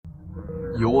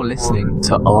You're listening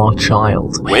to Our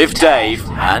Child with Dave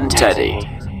and Teddy.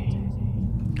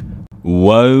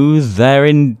 Whoa there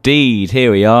indeed.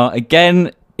 Here we are.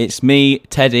 Again, it's me,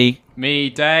 Teddy. Me,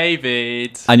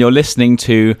 David. And you're listening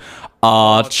to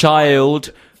Our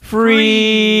Child Freed.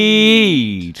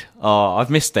 Oh,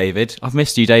 I've missed David. I've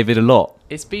missed you, David, a lot.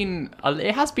 It has been a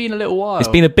little while. It's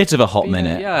been a bit of a hot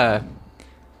minute. Yeah.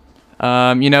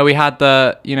 We had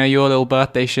your little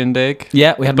birthday shindig.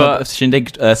 Yeah, we had a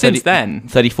shindig. Since then,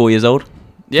 34 years old.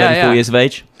 Yeah, 34 years of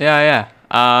age. Yeah.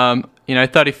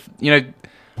 30.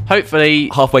 Hopefully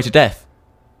halfway to death.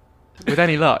 With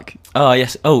any luck. Oh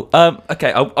yes. Oh,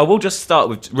 okay. I will just start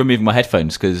with removing my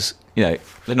headphones because they're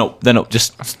not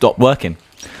just stopped working.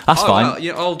 That's fine. Well,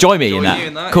 yeah, I'll join me in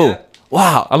that. Cool. Yeah.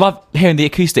 Wow, I love hearing the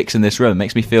acoustics in this room. It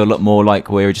makes me feel a lot more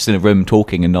like we're just in a room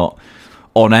talking and not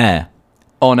on air.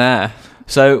 On air.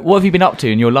 So, what have you been up to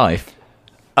in your life?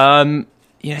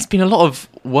 It's been a lot of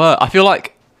work.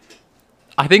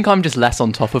 I think I'm just less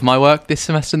on top of my work this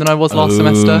semester than I was last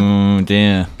semester. Oh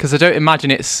dear. Because I don't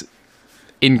imagine it's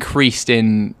increased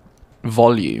in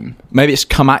volume. Maybe it's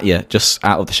come at you just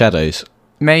out of the shadows.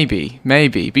 Maybe.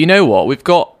 But you know what? We've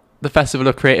got the Festival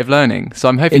of Creative Learning, so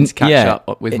I'm hoping to catch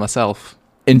up with myself.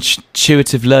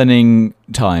 Intuitive learning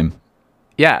time.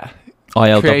 Yeah.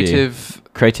 ILW.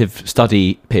 Creative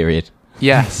study period.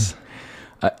 Yes.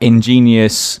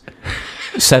 Ingenious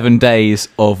 7 days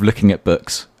of looking at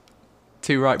books.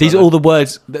 Too right. These are all the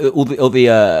words, all the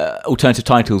alternative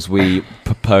titles we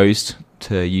proposed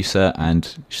to you, sir,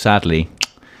 and sadly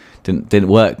didn't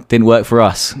work for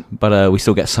us. But we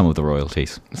still get some of the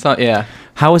royalties. So yeah.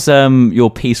 How was your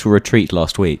peaceful retreat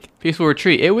last week? Peaceful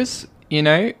retreat. It was,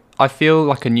 I feel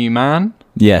like a new man.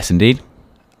 Yes, indeed.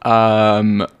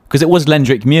 Because it was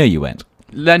Lendrick Muir you went.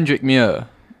 Lendrick Muir.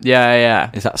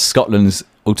 Yeah. Is that Scotland's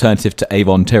alternative to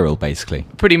Avon Tyrrell, basically?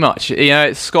 Pretty much.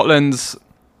 It's Scotland's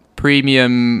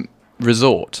premium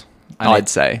resort, I'd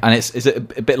say. And is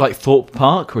it a bit like Thorpe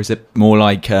Park, or is it more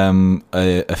like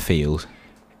a field?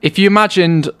 If you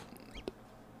imagined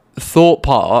Thorpe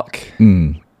Park,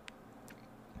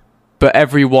 but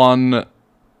everyone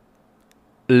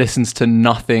listens to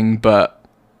nothing but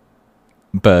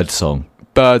bird song.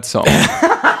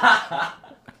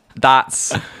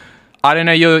 That's, I don't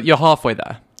know. You're halfway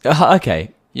there.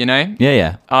 Okay.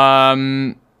 Yeah.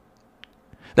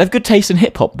 They have good taste in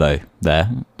hip hop though,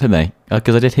 don't they?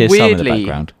 Because I did hear some in the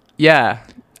background. Yeah.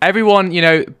 Everyone,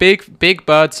 big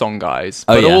bird song guys,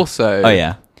 but also. Oh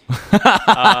yeah.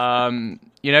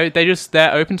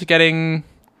 They're open to getting,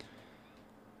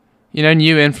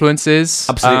 new influences.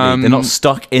 Absolutely. They're not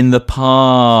stuck in the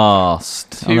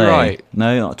past. Too right.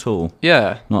 No, not at all.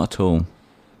 Yeah. Not at all.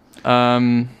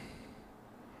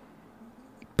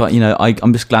 But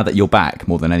I'm just glad that you're back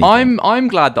more than anything. I'm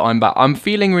glad that I'm back. I'm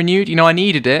feeling renewed. I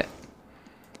needed it,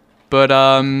 but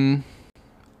I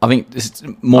think it's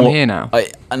more. I'm here now.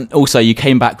 And also, you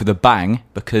came back with a bang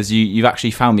because you've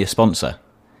actually found me a sponsor.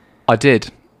 I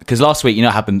did. Because last week,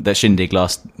 what happened? That shindig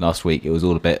last week, it was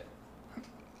all a bit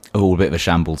of a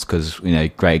shambles because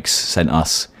Greg's sent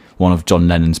us one of John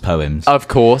Lennon's poems. Of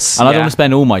course. And I don't want to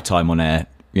spend all my time on air,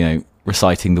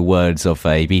 reciting the words of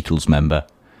a Beatles member.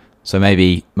 So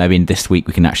maybe in this week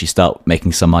we can actually start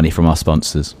making some money from our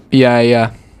sponsors.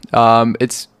 Yeah.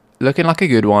 It's looking like a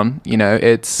good one.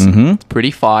 It's pretty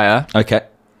fire. Okay.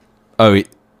 Oh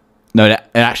no, it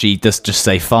actually does just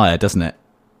say fire, doesn't it?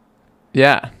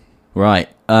 Yeah. Right.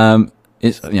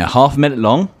 It's half a minute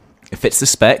long. It fits the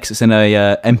specs. It's in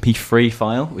a MP3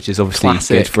 file, which is obviously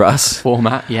classic good for us.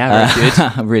 Format, yeah, very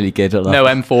good. Really good. No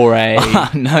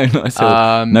M4A. No, not at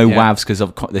all. No WAVs because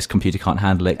this computer can't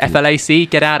handle it. FLAC,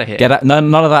 get out of here. No,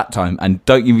 none of that time. And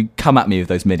don't even come at me with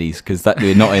those midis because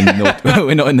we're not in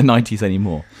we're not in the 90s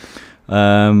anymore.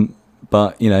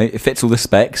 But it fits all the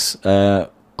specs. The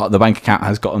bank account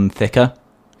has gotten thicker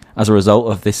as a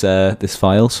result of this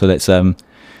file. So let's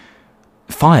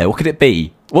fire. What could it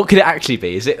be? What could it actually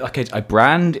be? Is it like a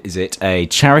brand? Is it a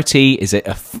charity? Is it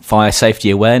a fire safety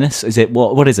awareness? Is it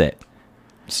what is it?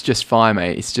 It's just fire,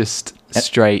 mate. It's just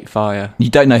straight fire. You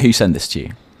don't know who sent this to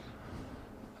you?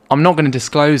 I'm not going to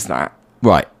disclose that.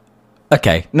 Right.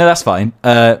 Okay. No, that's fine.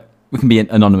 We can be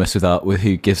anonymous with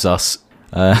who gives us.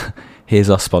 Here's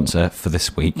our sponsor for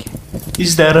this week.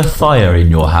 Is there a fire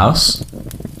in your house?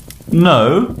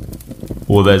 No?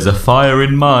 Well, there's a fire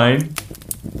in mine.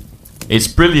 It's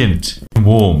brilliant.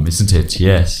 Warm, isn't it?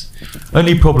 Yes.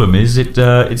 Only problem is it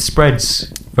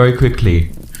spreads very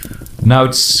quickly. Now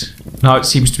it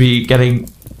seems to be getting.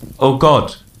 Oh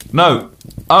God! No!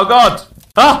 Oh God!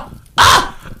 Ah!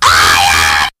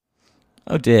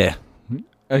 Oh dear!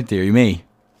 Oh dearie me!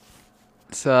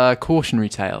 It's a cautionary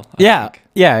tale. I think.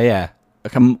 Yeah.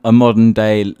 a modern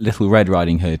day Little Red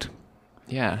Riding Hood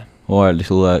Yeah. or a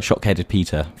little shock-headed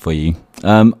Peter for you.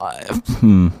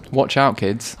 Watch out,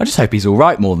 kids. I just hope he's all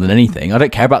right more than anything. I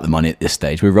don't care about the money at this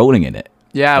stage. We're rolling in it.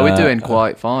 Yeah, we're doing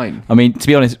quite fine. I mean, to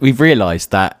be honest, we've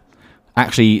realised that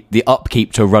actually the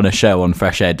upkeep to run a show on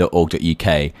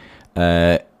freshair.org.uk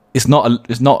is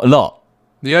not a lot.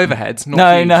 The overheads, not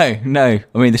No, huge. no.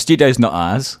 I mean, the studio's not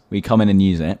ours. We come in and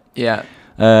use it. Yeah,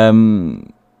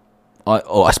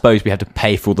 I suppose we have to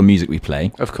pay for all the music we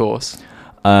play. of course.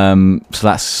 So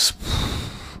that's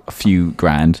a few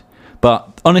grand.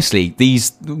 But honestly,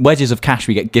 these wedges of cash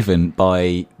we get given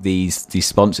by these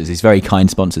sponsors, these very kind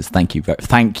sponsors, thank you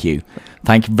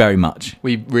very much.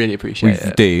 We really We appreciate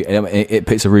it. do. It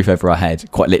puts a roof over our head,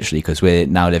 quite literally, because we're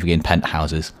now living in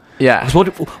penthouses. Yeah, 'Cause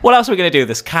what else are we going to do with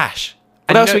this cash? What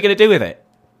And else are we going to do with it?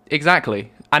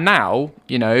 exactly. And now,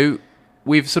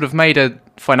 we've sort of made a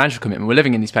financial commitment. We're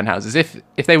living in these penthouses. If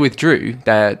they withdrew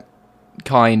their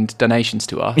kind donations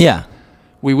to us, Yeah.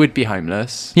 we would be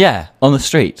homeless. Yeah, on the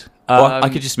street. Or I Um,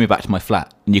 could just move back to my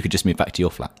flat, and you could just move back to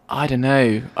your flat. I don't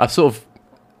know. I've sort of,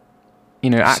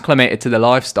 acclimated to the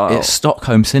lifestyle. It's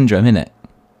Stockholm syndrome, isn't it?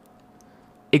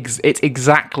 It's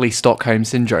exactly Stockholm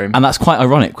syndrome. And that's quite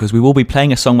ironic because we will be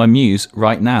playing a song by Muse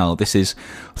right now. This is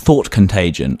Thought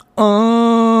Contagion.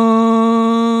 Oh,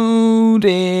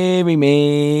 dearie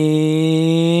me.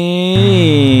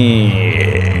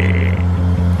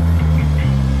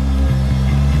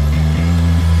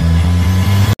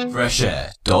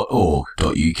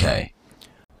 Freshair.org.uk.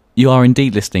 You are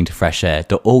indeed listening to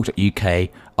freshair.org.uk.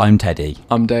 I'm Teddy,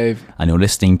 I'm Dave. and you're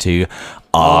listening to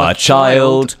Our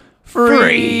Child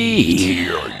Free.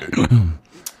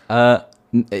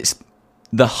 It's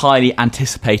the highly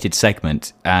anticipated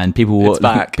segment, and people were It's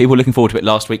back. people were looking forward to it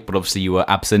last week, but obviously you were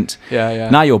absent. Yeah.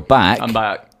 Now you're back. I'm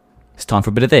back. It's time for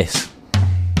a bit of this.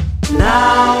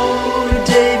 Now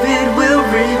David will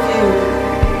review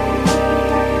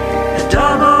a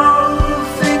double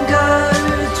finger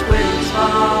twins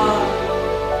bar.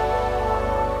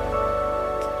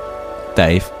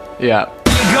 Dave. Yeah.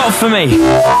 Go for me.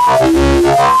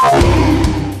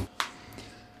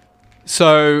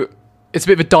 So it's a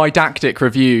bit of a didactic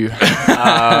review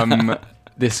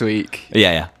this week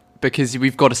Yeah. because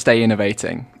we've got to stay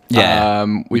innovating. Yeah.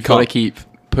 We've got to can't- keep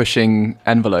pushing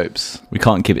envelopes. We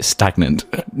can't keep it stagnant.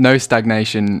 No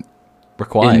stagnation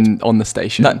Required. on the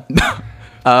station.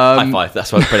 High five.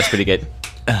 That's pretty good.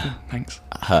 Thanks.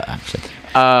 Hurt, actually.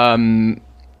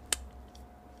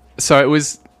 So it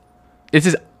was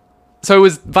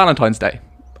Valentine's Day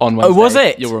on Wednesday. was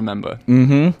it? You'll remember.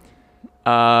 Mm-hmm.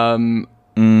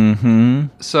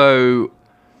 So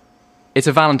it's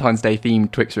a Valentine's Day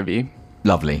themed Twix review.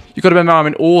 Lovely. You've got to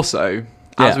remember, also,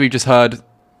 as Yeah. we've just heard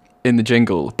in the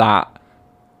jingle, that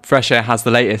Fresh Air has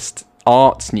the latest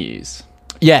arts news.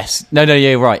 Yes. No,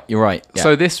 you're right. Yeah.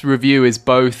 So this review is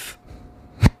both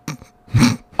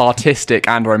artistic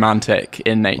and romantic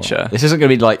in nature. This isn't going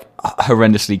to be like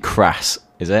horrendously crass,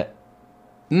 is it?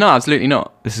 No, absolutely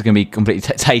not. This is going to be completely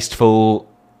tasteful,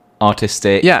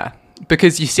 artistic, Yeah,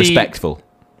 because you see, respectful.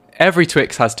 every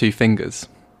Twix has two fingers.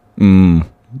 Mm.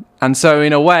 And so,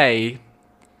 in a way,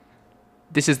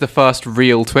 this is the first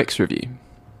real Twix review.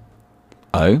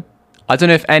 Oh? I don't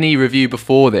know if any review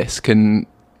before this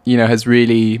has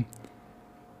really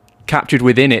captured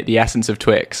within it the essence of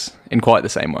Twix in quite the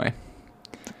same way.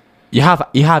 You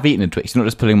have eaten a Twix. You're not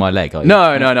just pulling my leg, are you? No,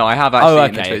 I have actually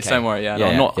eaten the okay, Twix. okay. Don't worry. Yeah, Yeah,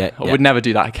 no, I'm not. yeah, I yeah. would never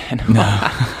do that again.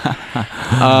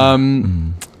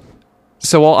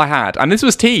 So what I had, and this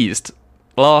was teased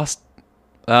last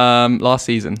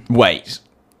season. Wait.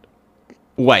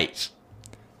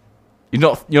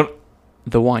 You're.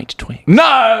 The white Twix.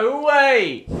 No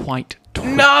way! White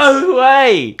Twix. No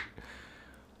way!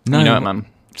 No. You know it, man.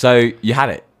 So you had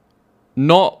it.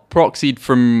 Not proxied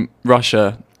from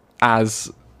Russia,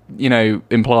 as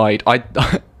implied. I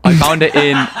found it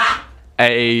in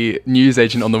a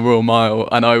newsagent on the Royal Mile,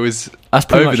 and I was That's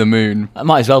pretty over much- the moon. It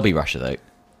might as well be Russia, though.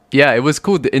 Yeah, it was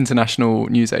called the International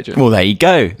Newsagent. Well, there you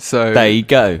go. So- there you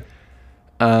go.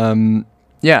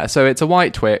 Yeah, so it's a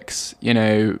white Twix.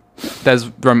 There's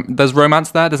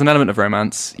romance there. There's an element of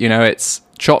romance. It's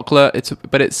chocolate.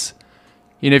 But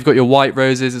you've got your white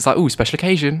roses. It's like, ooh, special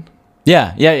occasion.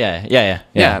 Yeah.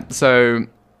 Yeah. So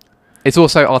it's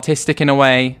also artistic in a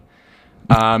way.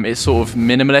 It's sort of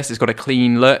minimalist. It's got a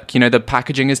clean look. The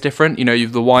packaging is different.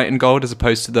 You've the white and gold as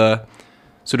opposed to the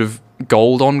sort of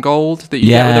gold on gold that you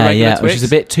get with a regular Twix. which is a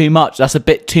bit too much. That's a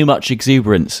bit too much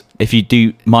exuberance. If you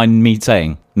do mind me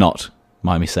saying.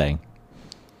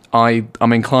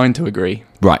 I'm inclined to agree.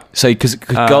 Right. So because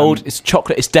gold, it's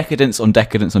chocolate, it's decadence on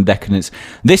decadence on decadence.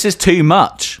 This is too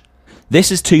much.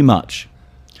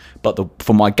 But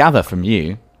from what I gather from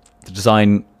you, the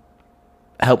design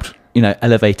helped,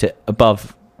 elevate it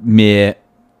above mere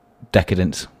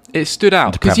decadence. It stood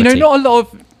out because not a lot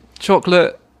of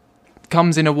chocolate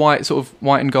comes in a white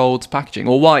and gold packaging,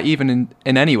 or white even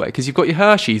in any way, because you've got your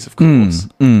Hershey's, of course,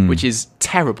 which is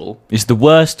terrible. It's the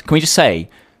worst. Can we just say,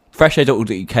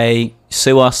 freshair.org.uk,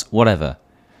 sue us, whatever.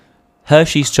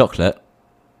 Hershey's chocolate,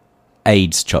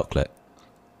 AIDS chocolate.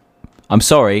 I'm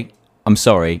sorry.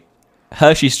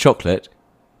 Hershey's chocolate,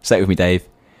 say it with me, Dave,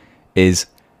 is...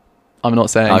 I'm not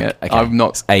saying it. Okay. I'm not.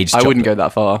 It's AIDS I wouldn't chocolate. go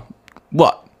that far.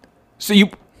 What? So you...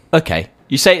 Okay,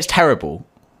 you say it's terrible.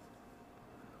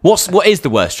 What is the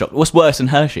worst chocolate? What's worse than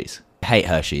Hershey's? I hate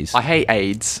Hershey's. I hate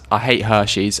AIDS. I hate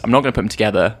Hershey's. I'm not going to put them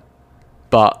together,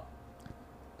 but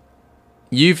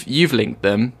you've linked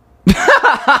them.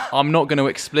 I'm not going to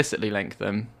explicitly link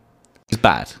them. It's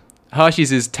bad.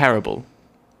 Hershey's is terrible.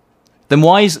 Then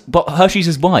but Hershey's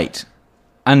is white,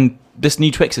 and this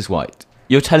new Twix is white.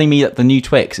 You're telling me that the new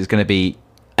Twix is going to be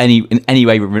in any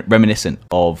way reminiscent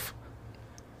of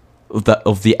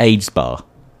the AIDS bar?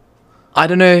 I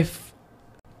don't know if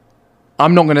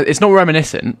I'm not gonna. It's not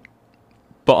reminiscent,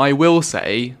 but I will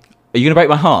say. Are you going to break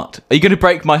my heart? Are you going to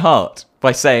break my heart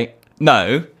by saying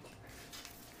no?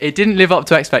 It didn't live up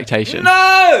to expectation.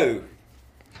 No.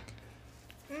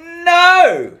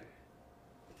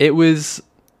 It was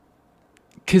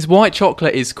because white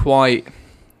chocolate is quite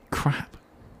Crap.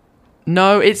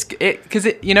 No, because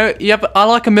I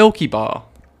like a Milky Bar.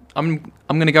 I'm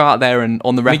gonna go out there and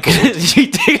on the record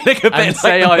You do look a bit and like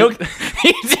say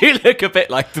you do look a bit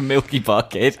like the Milky Bar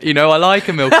kid. I like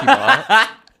a Milky Bar.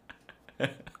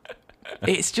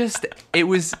 It's just it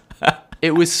was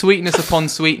sweetness upon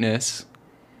sweetness.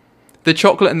 The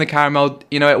chocolate and the caramel,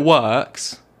 it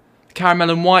works. Caramel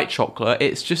and white chocolate,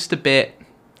 it's just a bit.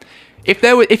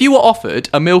 If you were offered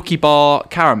a Milky Bar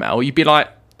caramel, you'd be like,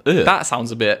 Ugh. that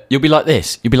sounds a bit. You'll be like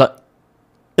this. You'll be like,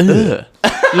 Ugh.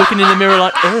 Looking in the mirror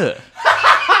like, ugh.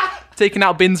 Taking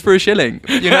out bins for $1.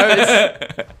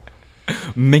 It's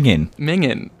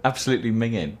minging. Absolutely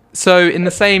minging. So in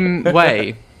the same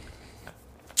way,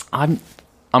 I'm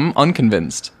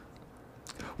unconvinced.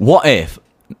 What if?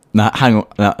 Now, hang on.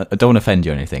 Now, I don't want to offend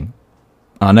you or anything.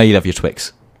 I know you love your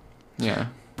Twix. Yeah.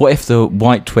 What if the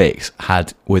white Twix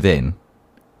had within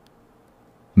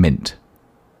mint?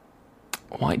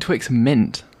 White Twix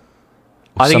mint.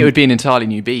 I think it would be an entirely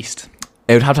new beast.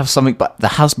 It would have to have something, but there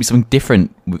has to be something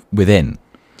different within.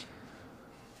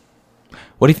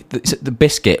 What if the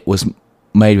biscuit was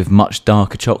made with much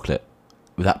darker chocolate?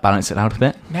 Would that balance it out a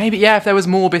bit? Maybe, yeah, if there was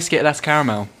more biscuit, less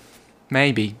caramel.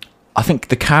 Maybe. I think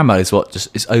the caramel is what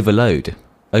just is overload.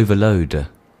 Overload.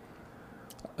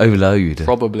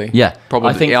 Probably. Yeah. Probably.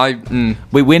 I think yeah,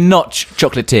 we're not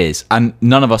chocolatiers, and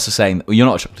none of us are saying that. Well, you're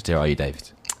not a chocolatier, are you,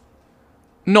 David?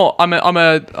 Not. I'm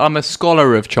a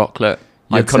scholar of chocolate.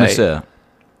 You're a I'd say. connoisseur.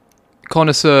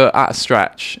 Connoisseur at a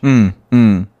stretch. I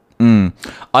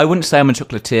wouldn't say I'm a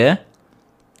chocolatier,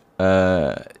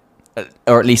 or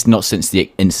at least not since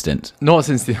the incident. Not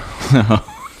since the.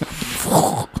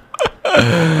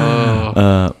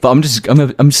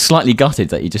 But I'm slightly gutted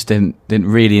that you just didn't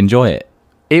really enjoy it.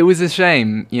 It was a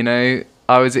shame, I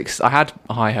had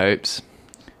high hopes.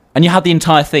 And you had the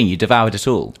entire thing. You devoured it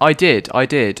all. I did,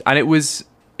 and it was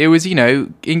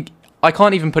I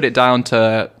can't even put it down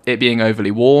to it being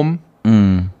overly warm.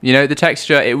 The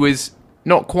texture, it was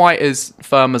not quite as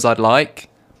firm as I'd like,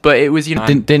 but it was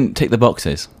Didn't tick the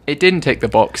boxes. It didn't tick the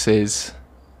boxes.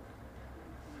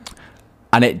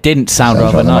 And it didn't sound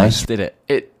rather nice, did it?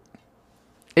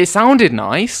 It sounded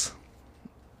nice.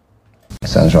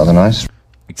 Sounds rather nice.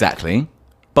 Exactly.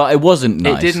 But it wasn't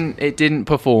nice. It didn't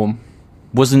perform.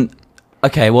 Wasn't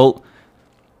okay. Well,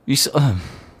 you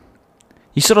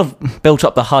sort of built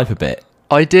up the hype a bit,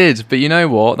 I did, but you know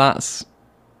what? That's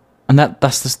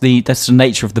that's the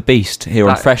nature of the beast here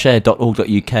on That-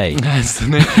 freshair.org.uk. that's the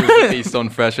nature of the beast on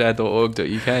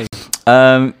freshair.org.uk.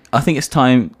 I think it's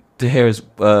time to hear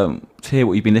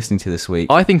what you've been listening to this week.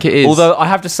 I think it is. Although I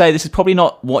have to say, this is probably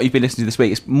not what you've been listening to this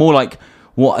week. It's more like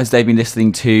what has they been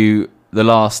listening to the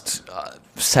last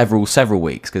several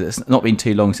weeks, because it's not been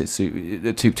too long since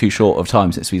too short of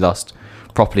time since we last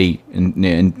properly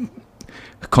and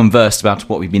conversed about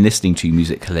what we've been listening to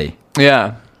musically.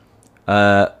 yeah.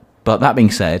 But that being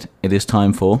said, it is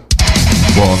time for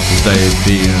What has they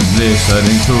been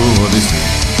listening to this week?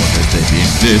 What has they been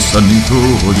listening to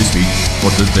this week? What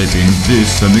has they been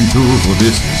listening to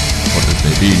this week? What has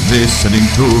they been listening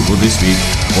to this week?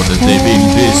 What has they been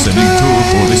listening to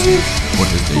this week? What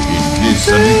has they been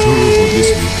listening to this week?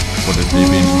 What has they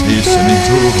been listening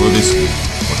to this week?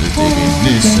 What has they been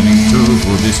listening to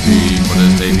this week? What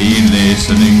has they been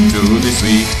listening to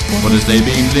week? What has they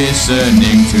been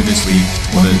listening to this week?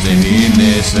 What has they been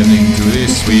listening to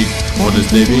this week? What has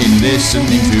they been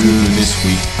listening to this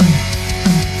week?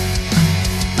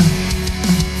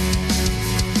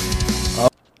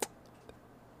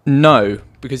 No,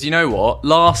 because you know what?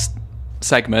 Last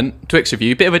segment, Twix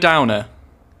review, bit of a downer.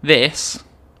 This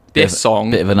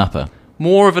song, Bit of an upper.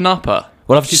 more of an upper.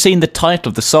 Well, I've just seen the title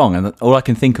of the song, and all I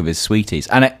can think of is Sweeties.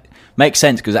 And it makes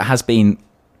sense because it has been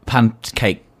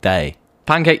Pancake Day.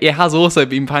 It has also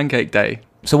been Pancake Day.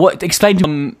 So what? Explain to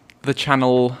me. On the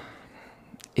channel,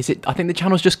 I think the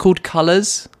channel's just called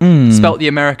Colours, spelt the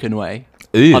American way.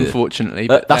 Ew. Unfortunately,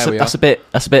 but That's there we a are.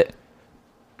 bit.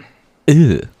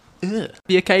 Ew.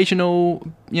 The occasional,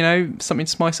 something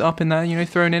to spice it up in there,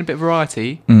 throwing in a bit of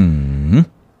variety. Mm.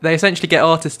 They essentially get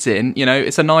artists in,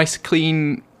 it's a nice,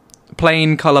 clean,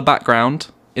 plain colour background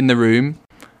in the room,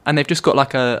 and they've just got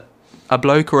like a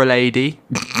bloke or a lady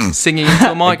singing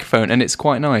into a microphone, and it's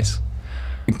quite nice.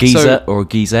 A geezer or a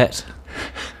geezette.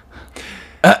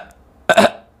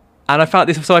 And I found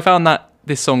this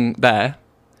song there,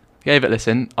 gave it a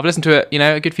listen. I've listened to it,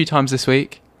 a good few times this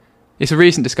week. It's a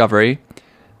recent discovery,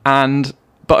 but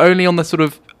only on the sort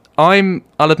of, I'll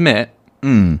admit,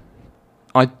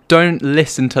 I don't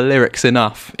listen to lyrics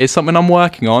enough. It's something I'm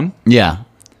working on. Yeah.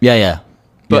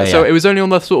 But so it was only on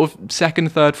the sort of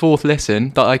second, third, fourth listen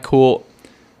that I caught,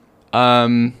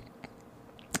 just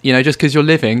because you're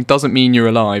living doesn't mean you're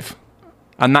alive.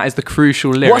 And that is the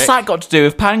crucial lyric. What's that got to do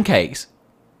with pancakes?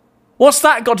 What's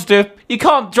that got to do with... You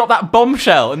can't drop that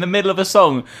bombshell in the middle of a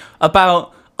song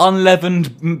about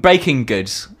unleavened baking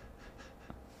goods.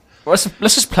 Let's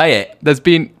just play it. Let's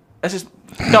just...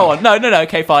 Go on. No.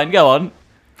 Okay, fine. Go on.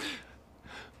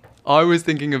 I was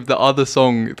thinking of the other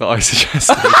song that I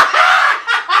suggested,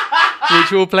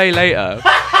 which we'll play later.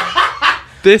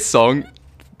 This song,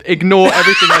 ignore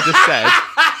everything I just said.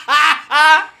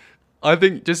 I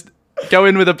think just go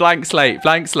in with a blank slate.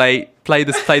 Play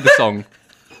the song.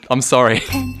 I'm sorry.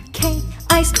 Pancake,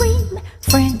 ice cream,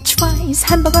 French fries,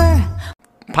 hamburger.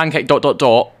 Pancake ... A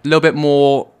little bit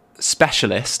more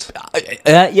specialist.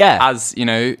 Yeah. As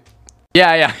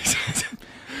yeah.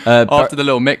 After the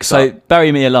little mix So, up.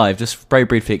 Bury Me Alive. Just very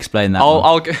briefly explain that.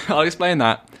 I'll explain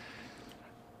that.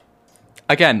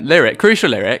 Again, crucial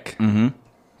lyric. Mm-hmm.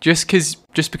 Just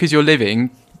because you're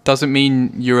living doesn't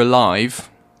mean you're alive.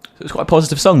 It's quite a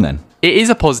positive song then. It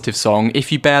is a positive song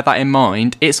if you bear that in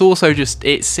mind. It's also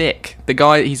it's sick. The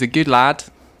guy, he's a good lad.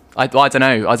 I don't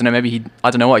know. Maybe I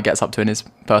don't know what he gets up to in his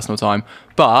personal time.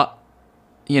 But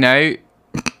it's a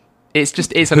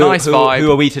nice vibe.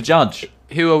 Who are we to judge?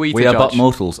 Who are we to We judge? are but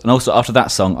mortals. And also after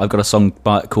that song, I've got a song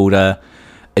called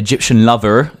Egyptian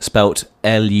Lover, spelt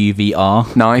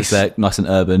Luvr. Nice. They're nice and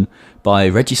urban, by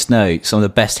Reggie Snow. Some of the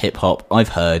best hip hop I've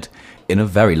heard in a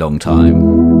very long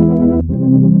time.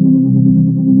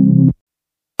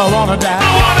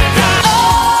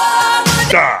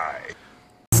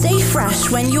 Stay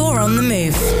fresh when you're on the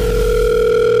move.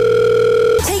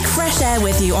 Take fresh air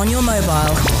with you on your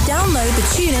mobile. Download the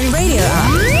TuneIn Radio app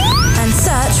and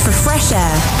search for Fresh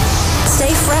Air.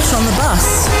 Stay fresh on the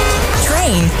bus,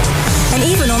 train, and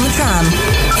even on the tram.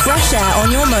 Fresh Air on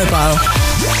your mobile.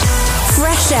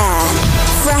 Fresh Air.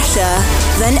 Fresher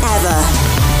than ever.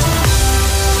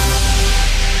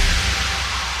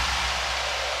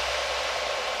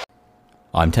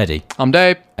 I'm Teddy. I'm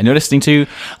Dave. And you're listening to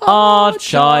Our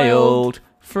Child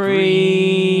Free.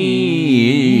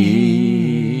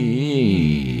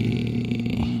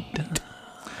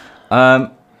 I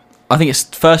think it's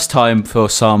the first time for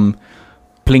some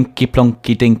plinky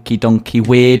plonky dinky donkey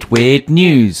weird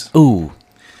news. Ooh.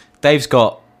 Dave's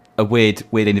got a weird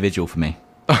individual for me.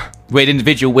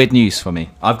 Weird news for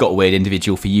me. I've got a weird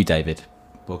individual for you, David.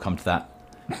 We'll come to that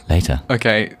later.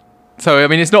 Okay. So, I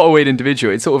mean, it's not a weird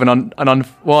individual. It's sort of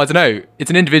well, I don't know. It's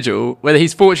an individual. Whether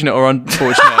he's fortunate or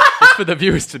unfortunate, it's for the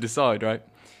viewers to decide, right?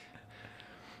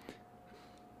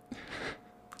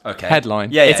 Okay.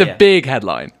 Headline. Yeah, It's a big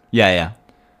headline. Yeah.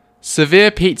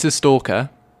 Severe pizza stalker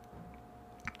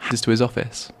has to his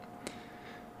office.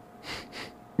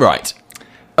 Right.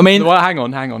 I mean... Well, hang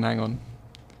on. I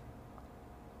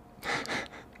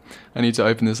need to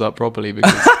open this up properly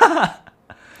because...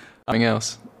 something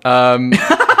else.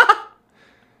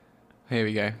 Here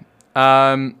we go.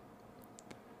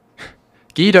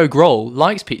 Guido Grohl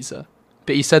likes pizza,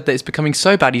 but he said that it's becoming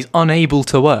so bad he's unable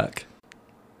to work.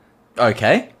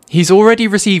 Okay. He's already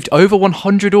received over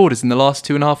 100 orders in the last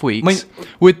 2.5 weeks,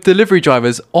 with delivery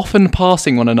drivers often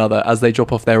passing one another as they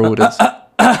drop off their orders.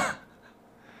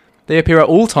 They appear at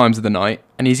all times of the night,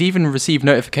 and he's even received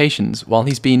notifications while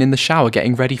he's been in the shower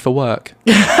getting ready for work.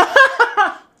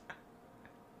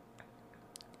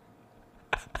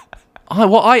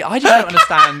 I just don't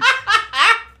understand.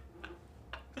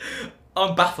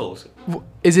 I'm baffled.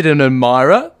 Is it an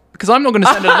admirer? Because I'm not going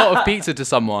to send a lot of pizza to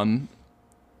someone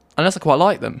unless I quite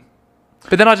like them.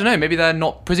 But then I don't know. Maybe they're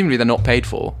not. Presumably they're not paid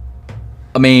for.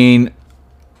 I mean,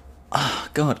 oh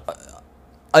God,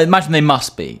 I imagine they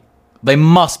must be. They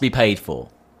must be paid for.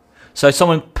 So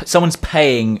someone's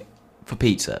paying for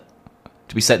pizza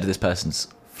to be sent to this person's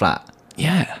flat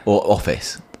Yeah. or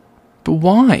office. But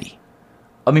why?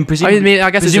 I mean, presumably, I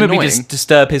guess it's presumably annoying. just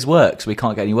disturb his work so he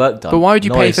can't get any work done. But why would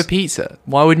you pay Noise. for pizza?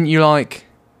 Why wouldn't you like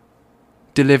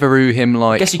Deliveroo him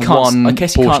like I guess you can't. one I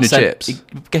guess you portion can't of send. chips?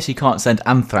 I guess you can't send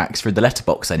anthrax through the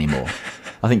letterbox anymore.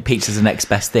 I think pizza's the next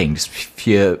best thing. Just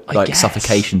pure I guess.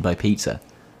 suffocation by pizza.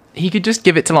 He could just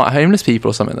give it to like homeless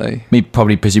people or something though.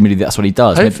 Probably, presumably, that's what he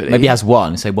does. Hopefully. Maybe he has one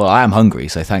and say, "Well, I am hungry,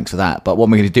 so thanks for that." But what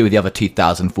am I going to do with the other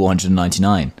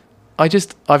 2,499?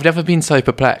 I've never been so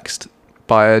perplexed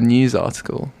by a news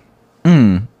article.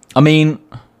 I mean,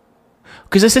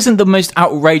 because this isn't the most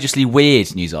outrageously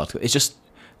weird news article. It's just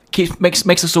makes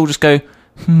us all just go,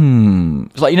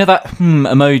 It's like, you know that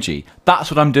emoji.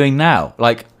 That's what I'm doing now.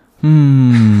 Like, I'm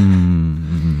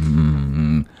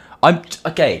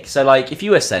okay. So, like, if you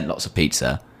were sent lots of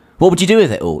pizza, what would you do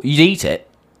with it all? You'd eat it.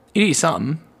 You'd eat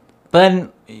something.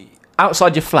 Then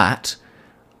outside your flat,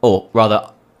 or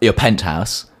rather your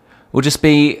penthouse, will just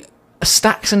be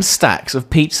stacks and stacks of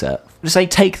pizza. Just say,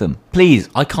 take them, please.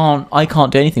 I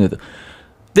can't do anything with them.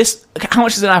 This, how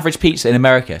much is an average pizza in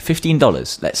America?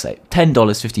 $15, let's say. $10,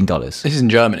 $15. This is in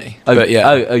Germany. Oh, but yeah.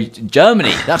 Oh,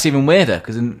 Germany. That's even weirder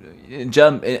because in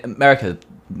America,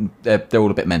 they're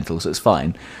all a bit mental, so it's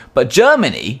fine. But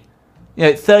Germany,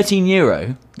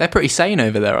 €13. They're pretty sane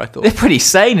over there, I thought. They're pretty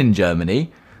sane in Germany.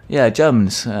 Yeah,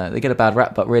 Germans, they get a bad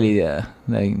rap, but really,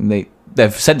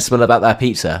 they're sensible about their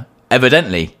pizza,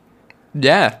 evidently.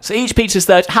 Yeah. So each pizza's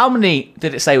how many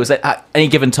did it say was it at any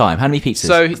given time? How many pizzas?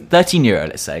 So €13,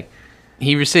 let's say.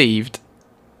 He received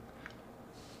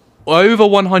over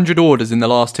 100 orders in the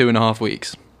last 2.5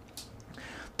 weeks.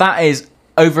 That is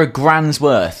over £1,000's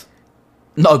worth.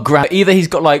 Not a grand. Either he's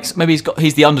got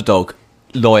he's the underdog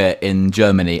lawyer in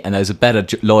Germany, and there's a better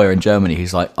lawyer in Germany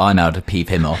who's like, I know how to peeve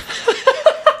him off.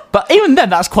 But even then,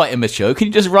 that's quite immature. Can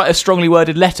you just write a strongly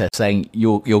worded letter saying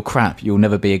you're crap, you'll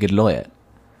never be a good lawyer?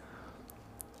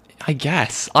 I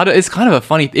guess. It's kind of a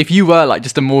funny... If you were like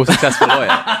just a more successful lawyer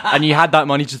and you had that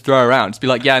money to throw around, just be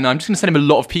like, yeah, no, I'm just going to send him a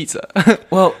lot of pizza.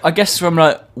 Well, I guess from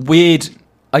like weird...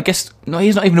 I guess... No,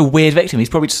 he's not even a weird victim. He's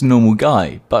probably just a normal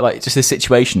guy. But like, just this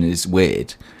situation is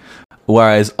weird.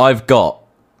 Whereas I've got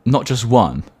not just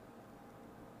one,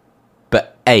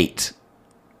 but 8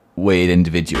 weird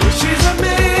individuals. She's a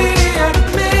maniac,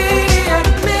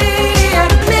 maniac, maniac, maniac,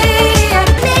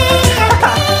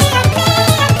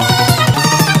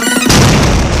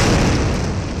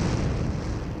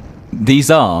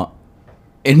 These are,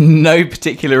 in no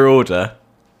particular order,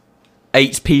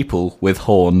 8 people with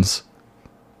horns.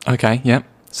 Okay, yeah.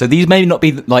 So these may not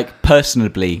be like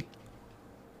personably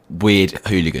weird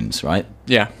hooligans, right?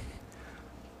 Yeah.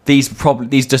 These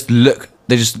just look.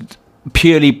 They're just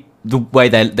purely the way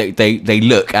they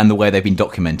look and the way they've been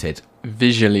documented.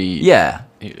 Visually. Yeah.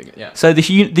 Yeah. So the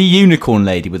unicorn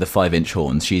lady with the 5-inch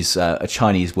horns, she's a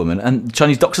Chinese woman, and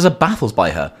Chinese doctors are baffled by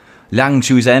her. Liang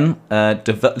Chuzhen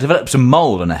developed a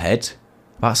mole on her head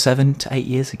about 7 to 8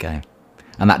 years ago,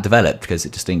 and that developed because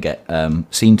it just didn't get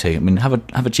seen to. I mean, have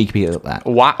a cheeky peek at that.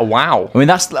 Wow. I mean,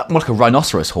 that's more like a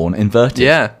rhinoceros horn inverted.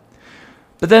 Yeah.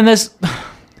 But then there's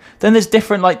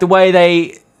different, like the way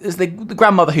there's the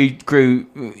grandmother who grew,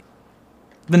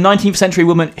 the 19th century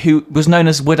woman who was known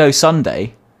as Widow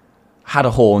Sunday had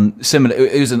a horn similar.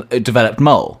 It was a developed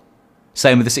mole.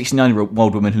 Same with the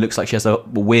 69-year-old woman who looks like she has a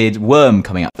weird worm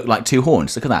coming out, like 2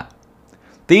 horns. Look at that.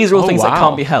 These are all things that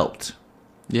can't be helped.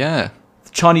 Yeah. The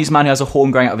Chinese man who has a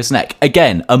horn growing out of his neck.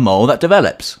 Again, a mole that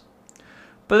develops.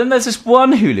 But then there's this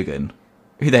one hooligan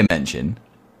who they mention,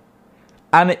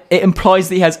 and it implies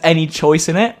that he has any choice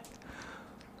in it.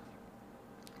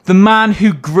 The man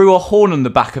who grew a horn on the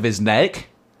back of his neck,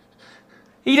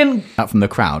 he didn't out from the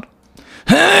crowd.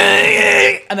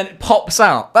 And then it pops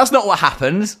out. That's not what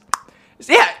happens.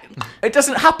 Yeah, it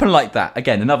doesn't happen like that.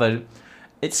 Again,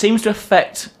 it seems to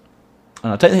affect,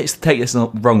 and I don't take this the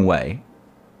wrong way.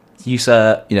 You,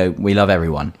 sir, we love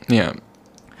everyone. Yeah.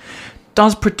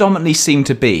 Does predominantly seem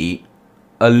to be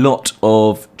a lot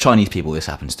of Chinese people this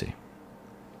happens to.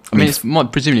 I mean, it's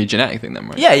presumably a genetic thing then,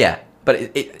 right? Yeah. But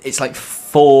it's like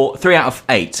 3 out of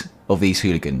 8 of these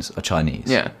hooligans are Chinese.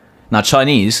 Yeah. Now,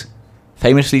 Chinese,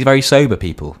 famously very sober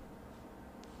people.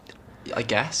 I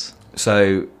guess.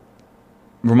 So,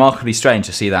 remarkably strange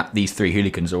to see that these 3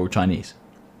 hooligans are all Chinese.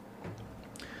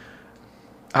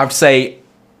 I have to say,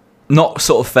 not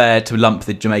sort of fair to lump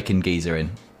the Jamaican geezer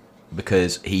in,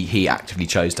 because he actively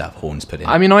chose to have horns put in.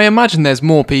 I mean, I imagine there's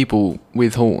more people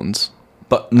with horns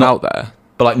but not, out there.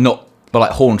 but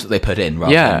like horns that they put in,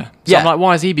 rather Yeah. than, So yeah. I'm like,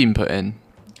 why has he been put in?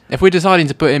 If we're deciding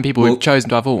to put in people Well, who've chosen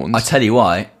to have horns. I tell you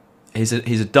why. He's a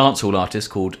dancehall artist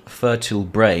called Fertile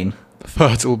Brain.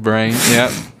 Fertile Brain,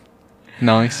 yeah.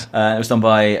 Nice. It was done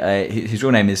by his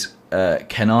real name is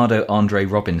Kenardo Andre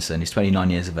Robinson. He's 29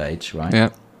 years of age, right? Yeah.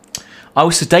 I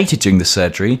was sedated during the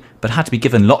surgery, but had to be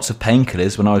given lots of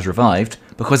painkillers when I was revived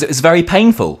because it was very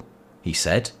painful, he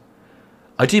said.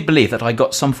 I do believe that I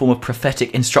got some form of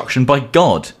prophetic instruction by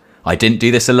God. I didn't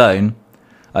do this alone.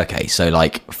 Okay, so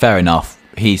like, fair enough.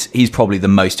 He's probably the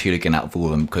most hooligan out of all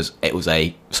of them because it was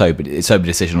a sober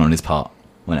decision on his part,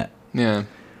 wasn't it? Yeah.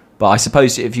 But I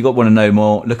suppose if you want to know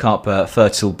more, look up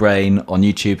Fertile Brain on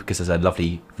YouTube because there's a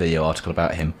lovely video article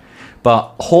about him.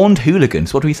 But horned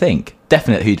hooligans, what do we think?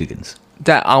 Definite hooligans.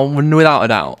 Without a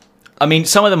doubt. I mean,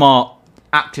 some of them are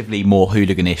actively more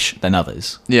hooliganish than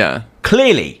others. Yeah.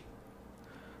 Clearly.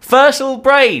 Fertile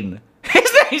Brain.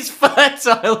 His name's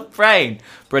Fertile Brain.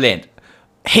 Brilliant.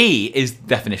 He is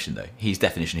definition, though. He's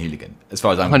definition hooligan, as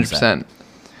far as I'm concerned.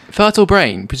 100%. Fertile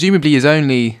Brain, presumably, is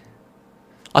only...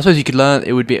 I suppose you could learn...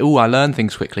 It would be, I learn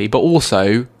things quickly, but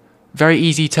also very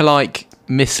easy to, like,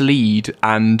 mislead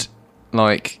and,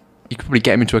 like, you could probably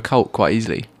get him into a cult quite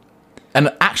easily.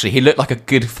 And actually, he looked like a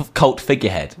good cult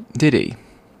figurehead. Did he?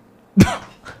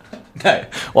 No.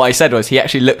 What I said was, he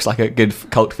actually looks like a good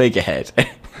cult figurehead.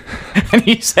 And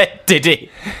you said, did he?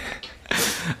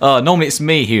 Oh, normally it's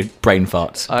me who brain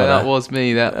farts. Oh, that was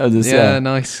me. That was, yeah,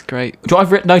 nice, great. Do you know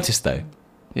what I've noticed, though?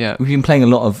 Yeah. We've been playing a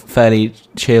lot of fairly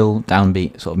chill,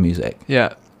 downbeat sort of music.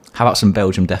 Yeah. How about some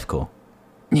Belgium deathcore?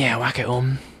 Yeah, whack it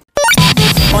on.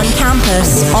 On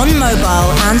campus, on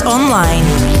mobile, and online.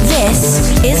 This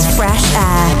is Fresh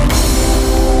Air.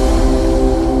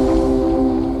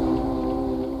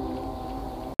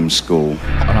 School.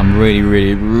 And I'm really,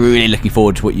 really, really looking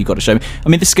forward to what you got to show me. I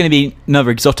mean, this is going to be another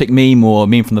exotic meme or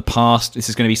meme from the past. This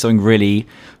is going to be something really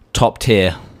top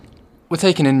tier. We're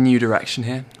taking a new direction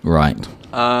here. Right.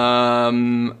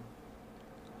 I'm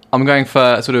going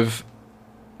for sort of...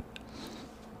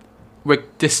 We're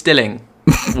distilling.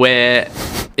 We're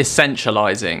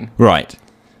essentializing. Right.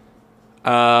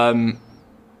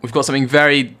 We've got something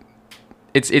very...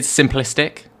 It's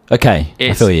simplistic. Okay,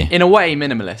 It's, I feel you. in a way,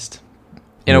 minimalist.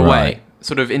 In a Right. way.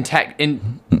 Sort of intellectually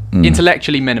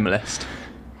minimalist.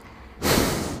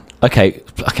 Okay.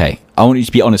 I want you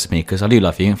to be honest with me because I do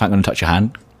love you. In fact, I'm going to touch your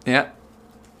hand. Yeah.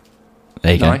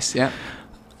 There you Nice, yeah.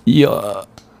 go.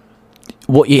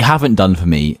 What you haven't done for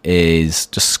me is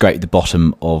just scrape the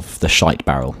bottom of the shite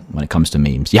barrel when it comes to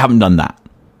memes. You haven't done that.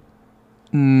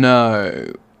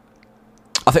 No.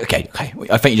 I think, okay.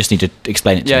 I think you just need to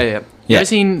explain it to Yeah, me. yeah. You ever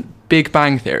seen Big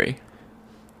Bang Theory?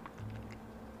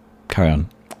 Carry on.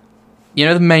 You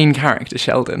know the main character,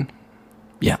 Sheldon?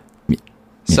 Yeah.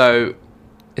 So,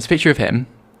 it's a picture of him.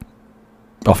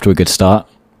 Off to a good start.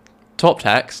 Top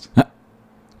text.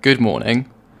 Good morning.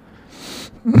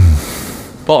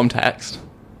 Bottom text.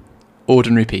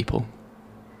 Ordinary people.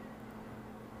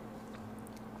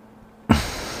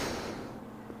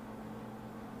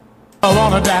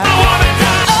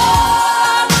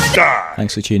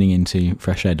 Thanks for tuning in to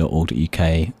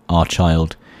freshair.org.uk. Our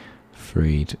child,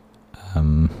 Freed.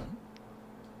 You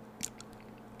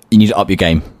need to up your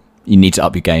game. You need to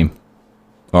up your game.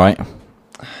 All right?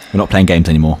 We're not playing games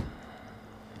anymore.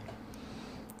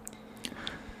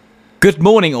 Good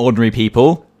morning, ordinary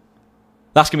people.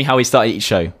 That's going to be how we start each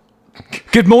show.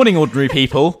 Good morning, ordinary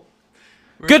people.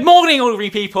 Good morning, ordinary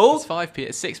people. It's 5 p.m.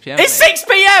 It's 6 p.m. It's 6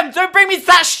 p.m. Don't bring me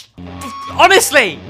that honestly.